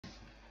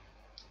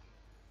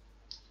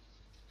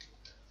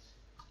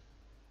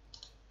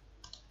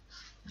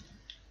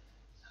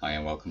Hi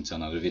and welcome to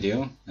another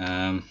video.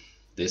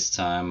 This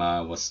time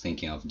I was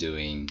thinking of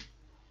doing,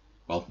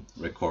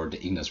 record the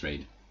Ignas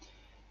raid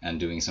and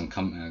doing some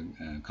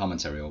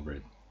commentary over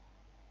it.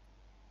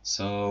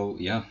 So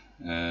yeah,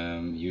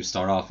 you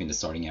start off in the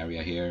starting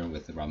area here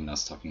with the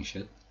Ramanas talking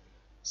shit.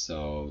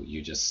 So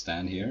you just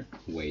stand here,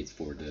 wait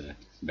for the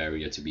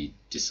barrier to be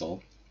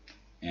dissolved,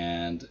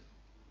 and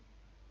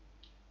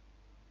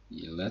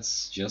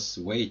let's just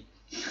wait.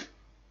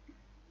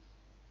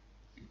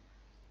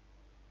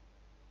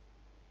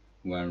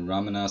 When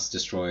Ramanas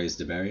destroys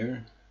the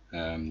barrier,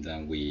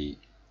 then we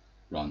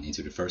run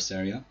into the first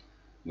area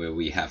where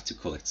we have to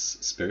collect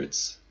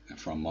spirits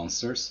from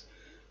monsters.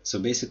 So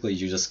basically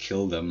you just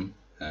kill them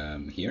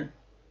here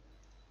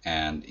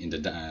and in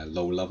the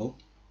low level.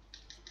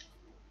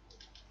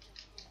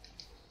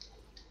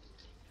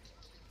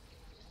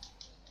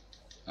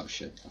 Oh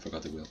shit, I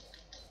forgot the wheel.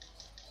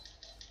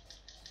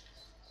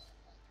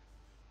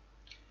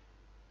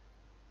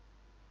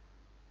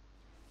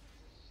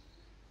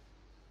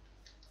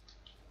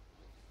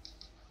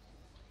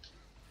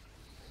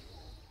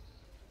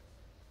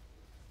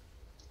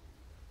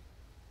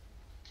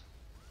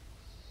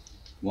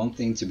 One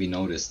thing to be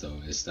noticed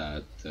though is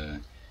that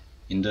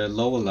in the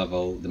lower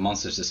level the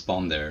monsters that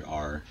spawn there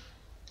are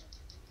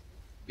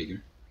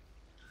bigger.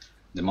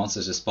 The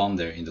monsters that spawn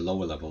there in the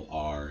lower level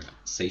are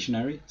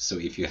stationary, so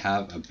if you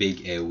have a big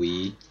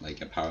AoE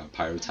like a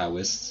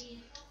Pyro-Taoist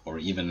or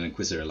even an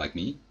Inquisitor like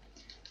me,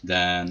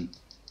 then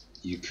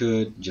you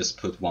could just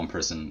put one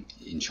person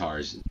in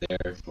charge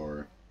there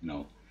for, you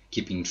know,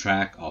 keeping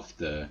track of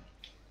the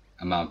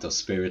amount of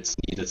spirits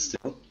needed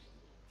still,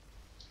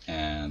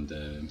 and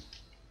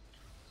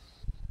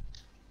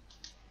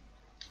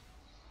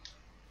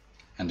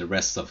the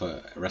rest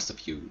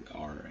of you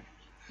are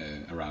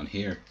around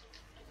here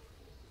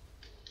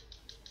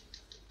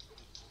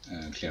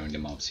clearing the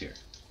mobs here.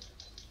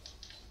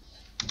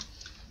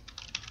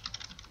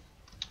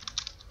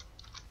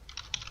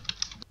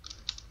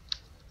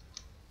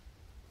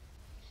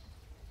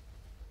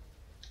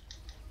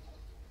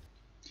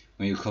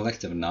 When you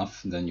collect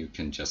enough, then you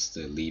can just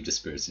leave the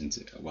spirits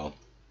into,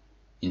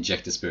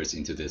 inject the spirits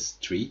into this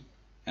tree,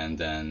 and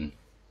then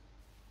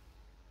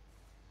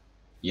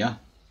yeah,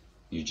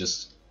 you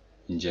just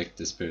inject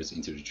the spirits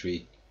into the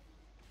tree.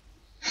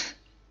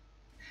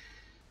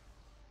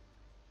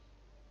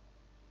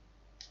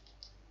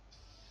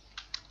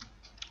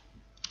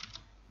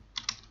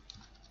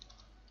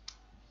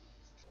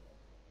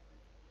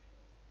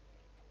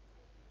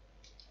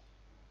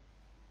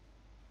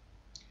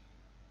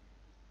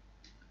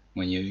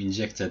 When you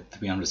injected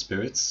 300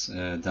 spirits,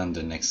 then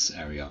the next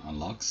area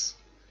unlocks.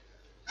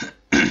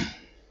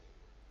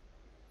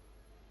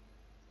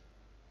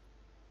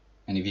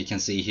 And if you can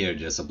see here,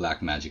 there's a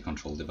black magic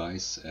control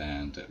device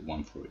and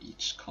one for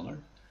each color.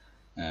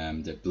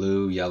 The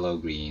blue, yellow,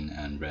 green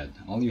and red.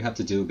 All you have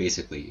to do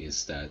basically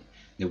is that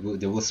they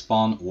will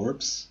spawn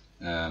orbs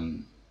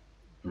around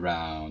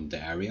the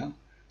area,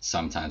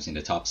 sometimes in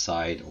the top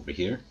side over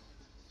here,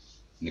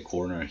 in the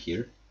corner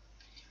here,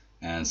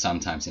 and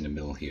sometimes in the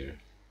middle here.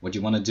 What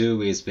you want to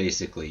do is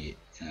basically,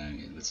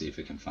 let's see if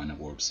we can find an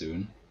orb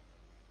soon.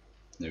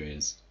 There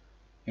is.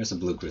 Here's a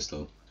blue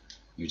crystal.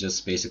 You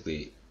just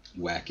basically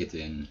whack it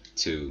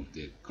into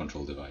the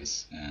control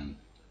device and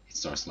it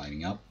starts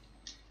lighting up.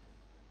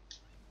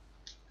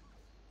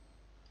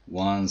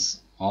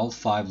 Once all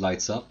 5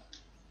 lights up,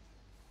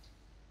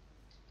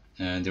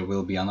 and there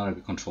will be another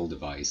control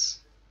device.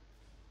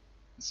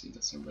 Let's see,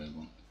 that's a red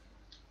one.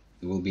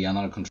 There will be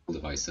another control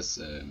device that's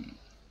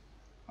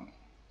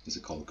is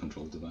it called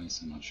control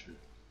device? I'm not sure.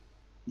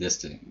 This,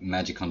 the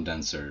magic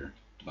condenser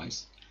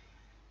device,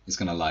 is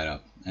gonna light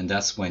up, and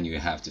that's when you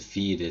have to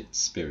feed it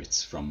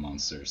spirits from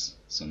monsters.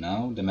 So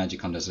now the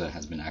magic condenser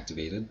has been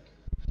activated.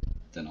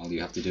 Then all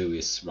you have to do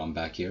is run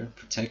back here,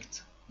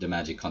 protect the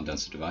magic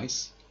condenser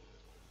device,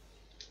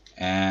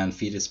 and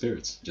feed it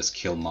spirits. Just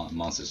kill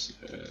monsters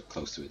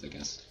close to it, I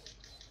guess.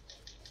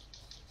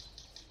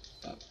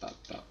 Bop, bop,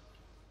 bop.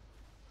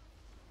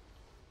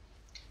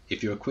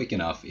 If you're quick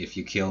enough, if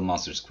you kill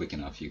monsters quick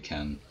enough, you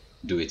can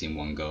do it in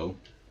one go.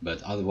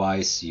 But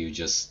otherwise, you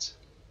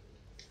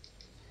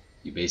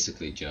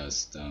basically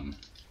just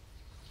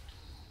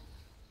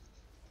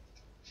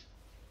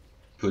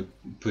put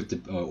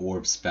the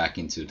orbs back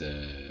into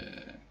the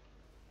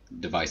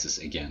devices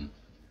again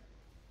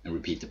and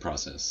repeat the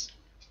process.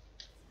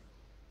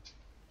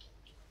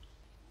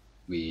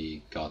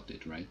 We got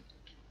it right.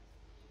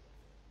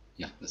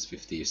 Yeah, that's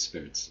 50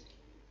 spirits.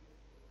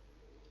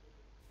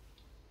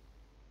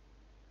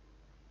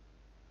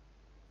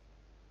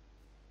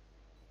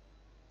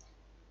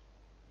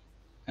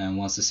 And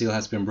once the seal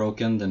has been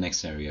broken, the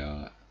next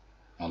area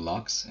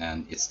unlocks,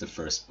 and it's the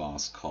first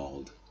boss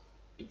called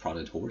the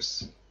Prodded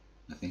Horse,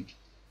 I think.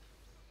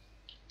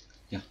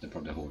 Yeah, the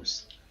Prodded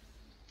Horse.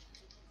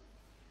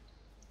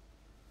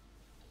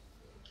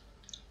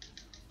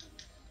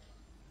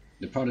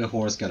 The Prodded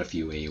Horse got a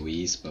few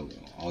AoEs, but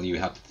all you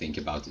have to think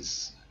about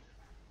is,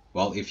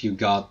 well, if you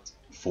got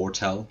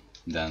Foretell,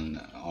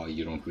 then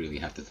you don't really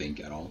have to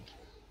think at all.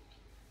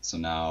 So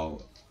now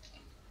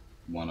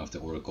one of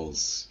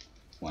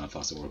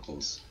us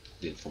oracles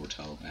did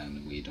foretell,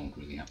 and we don't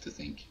really have to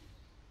think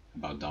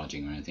about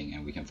dodging or anything,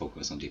 and we can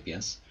focus on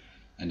DPS.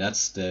 And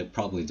that's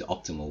probably the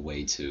optimal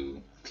way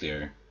to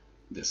clear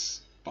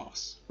this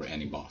boss, or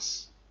any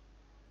boss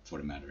for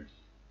the matter.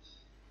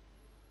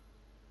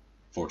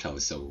 Foretell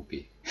is so OP.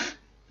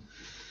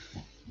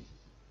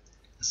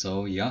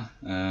 So yeah,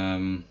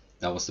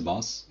 that was the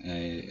boss.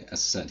 As I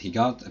said, he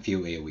got a few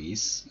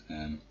AoEs,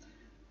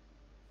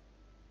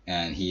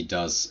 and he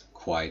does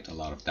quite a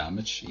lot of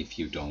damage if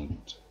you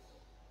don't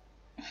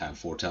have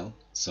foretell,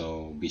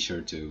 so be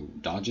sure to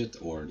dodge it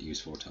or use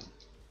foretell.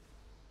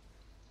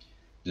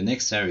 The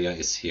next area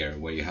is here,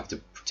 where you have to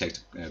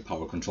protect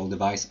power control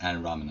device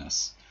and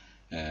Ramenas.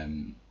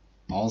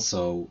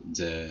 Also,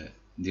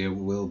 there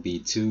will be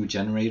 2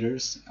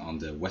 generators on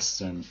the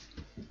western.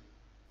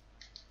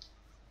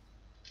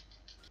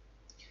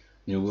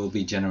 There will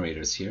be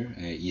generators here,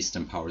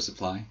 eastern power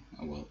supply.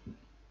 Well,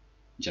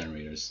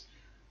 generators.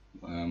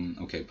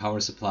 Okay,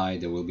 power supply.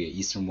 There will be an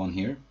eastern one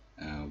here.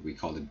 We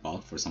call it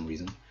bot for some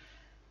reason.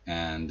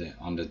 And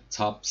on the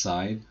top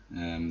side,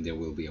 there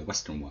will be a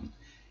western one.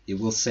 It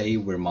will say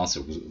where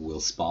monsters will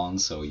spawn,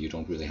 so you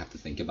don't really have to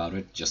think about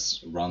it.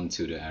 Just run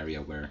to the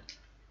area where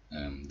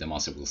the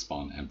monster will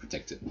spawn and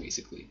protect it,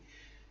 basically.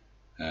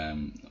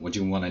 What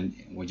you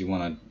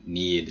wanna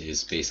need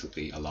is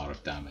basically a lot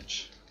of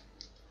damage.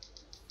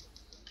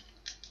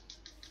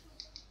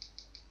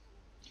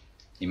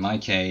 In my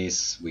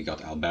case, we got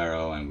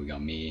Albaro and we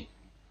got me.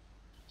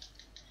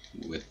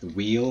 With the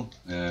wheel,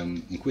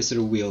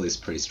 Inquisitor wheel is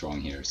pretty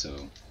strong here,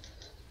 so,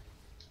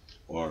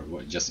 or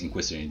just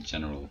Inquisitor in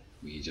general,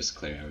 we just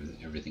clear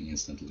everything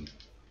instantly.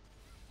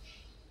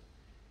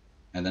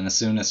 And then as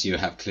soon as you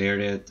have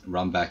cleared it,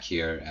 run back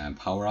here and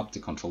power up the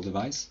control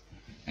device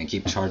and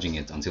keep charging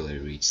it until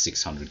you reach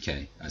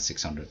 600k.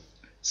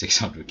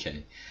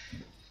 600k.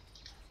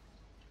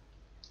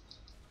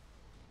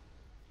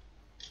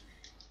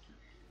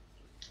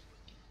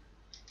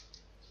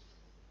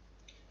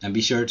 And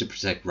be sure to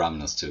protect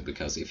Ramenas too,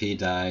 because if he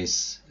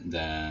dies,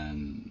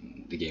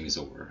 then the game is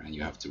over and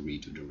you have to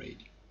redo the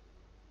raid.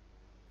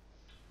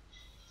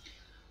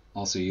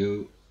 Also,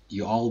 you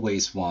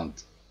always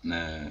want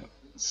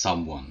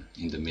someone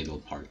in the middle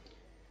part,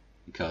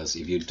 because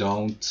if you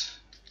don't...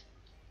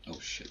 Oh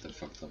shit, that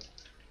fucked up.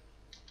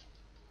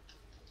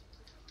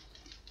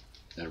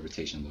 That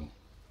rotation though.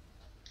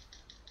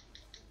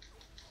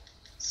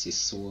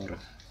 Scissor.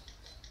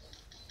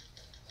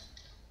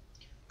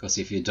 Because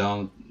if you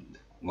don't...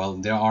 Well,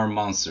 there are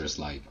monsters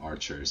like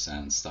archers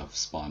and stuff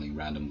spawning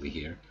randomly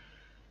here,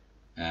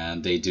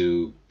 and they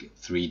do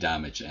 3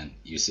 damage, and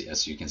you see,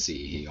 as you can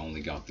see, he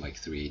only got like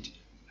 50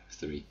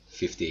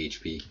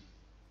 HP,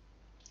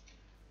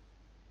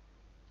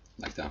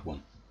 like that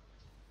one.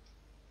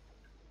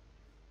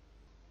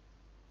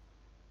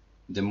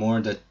 The more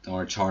that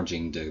are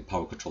charging the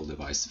power control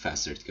device, the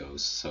faster it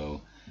goes.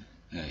 So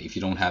if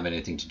you don't have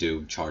anything to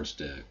do, charge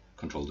the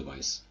control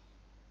device.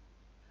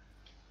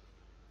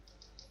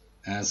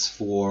 As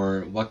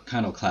for what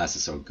kind of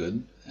classes are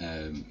good,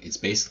 it's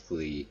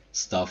basically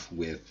stuff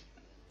with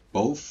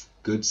both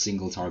good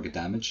single target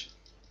damage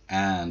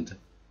and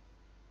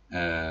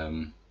a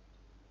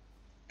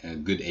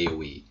good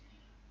AoE.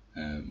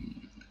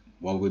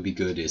 What would be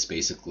good is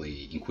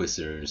basically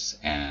Inquisitors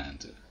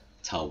and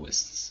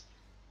Taoists.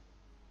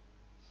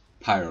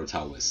 Pyro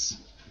Taoists.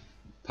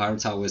 Pyro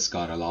Taoists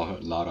got a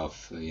lot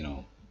of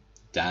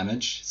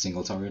damage,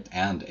 single target,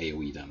 and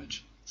AoE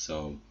damage.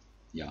 So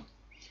yeah.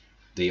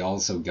 They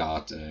also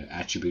got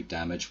attribute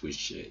damage,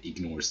 which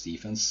ignores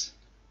defense,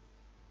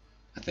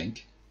 I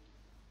think.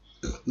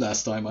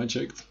 Last time I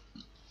checked.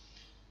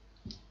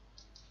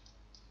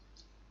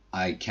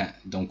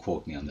 Don't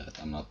quote me on that,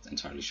 I'm not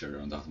entirely sure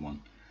on that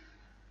one.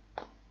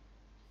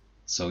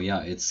 So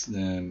yeah, it's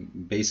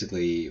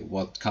basically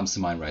what comes to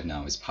mind right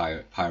now is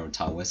Pyro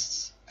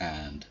Taoists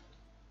and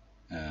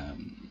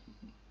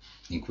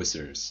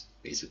Inquisitors,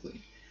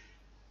 basically.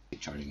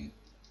 Charging it.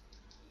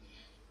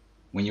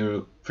 When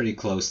you're pretty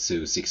close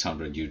to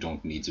 600, you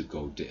don't need to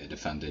go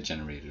defend the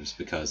generators,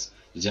 because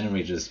the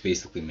generators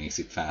basically makes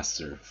it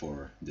faster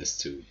for this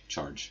to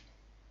charge.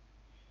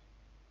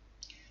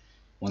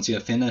 Once you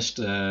have finished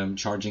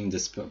charging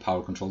this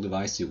power control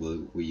device, you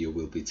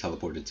will be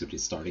teleported to the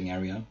starting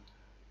area,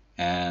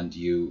 and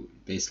you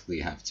basically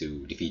have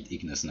to defeat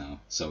Ignas now.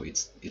 So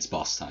it's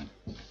boss time.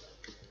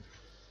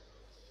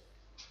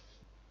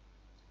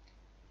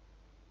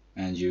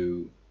 And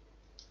you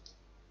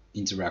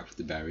interact with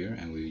the barrier,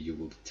 and you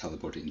will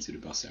teleport into the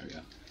boss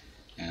area.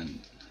 And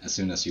as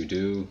soon as you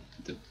do,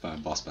 the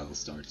boss battle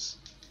starts.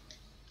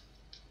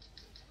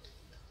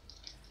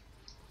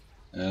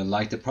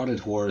 Like the prodded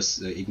horse,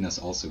 Ignas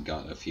also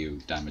got a few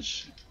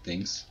damage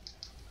things.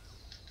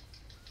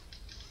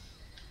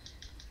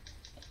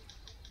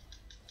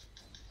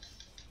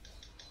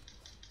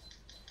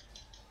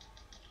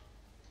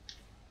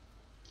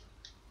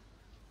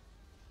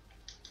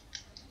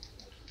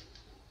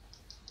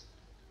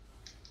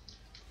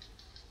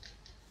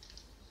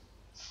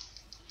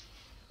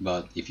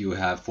 But if you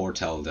have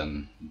foretell,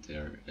 then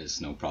there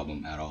is no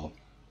problem at all.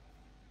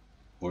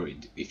 Or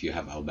if you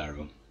have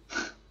Albaro.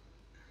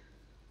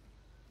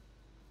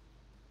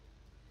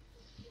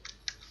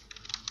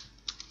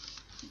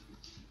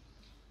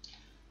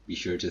 Be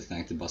sure to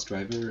thank the bus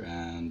driver,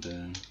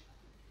 and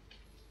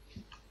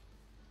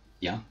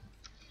yeah,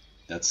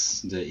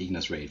 that's the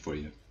Ignas raid for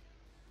you.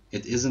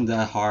 It isn't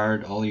that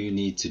hard. All you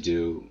need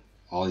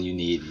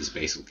is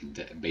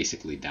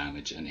basically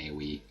damage and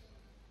AoE,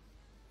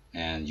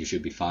 and you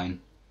should be fine.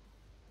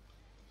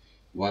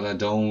 What I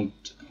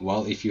don't,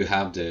 well, if you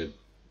have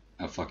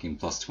a fucking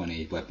plus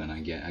 28 weapon,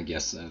 I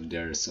guess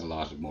there's a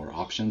lot more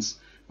options.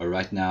 But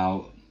right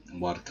now,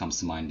 what comes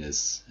to mind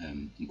is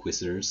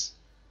Inquisitors.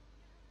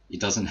 It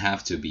doesn't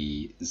have to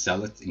be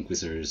Zealot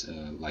Inquisitors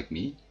like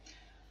me,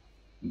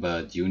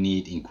 but you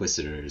need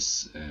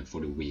Inquisitors for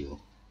the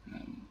wheel.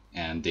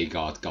 And they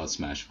got God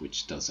Smash,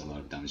 which does a lot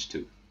of damage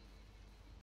too.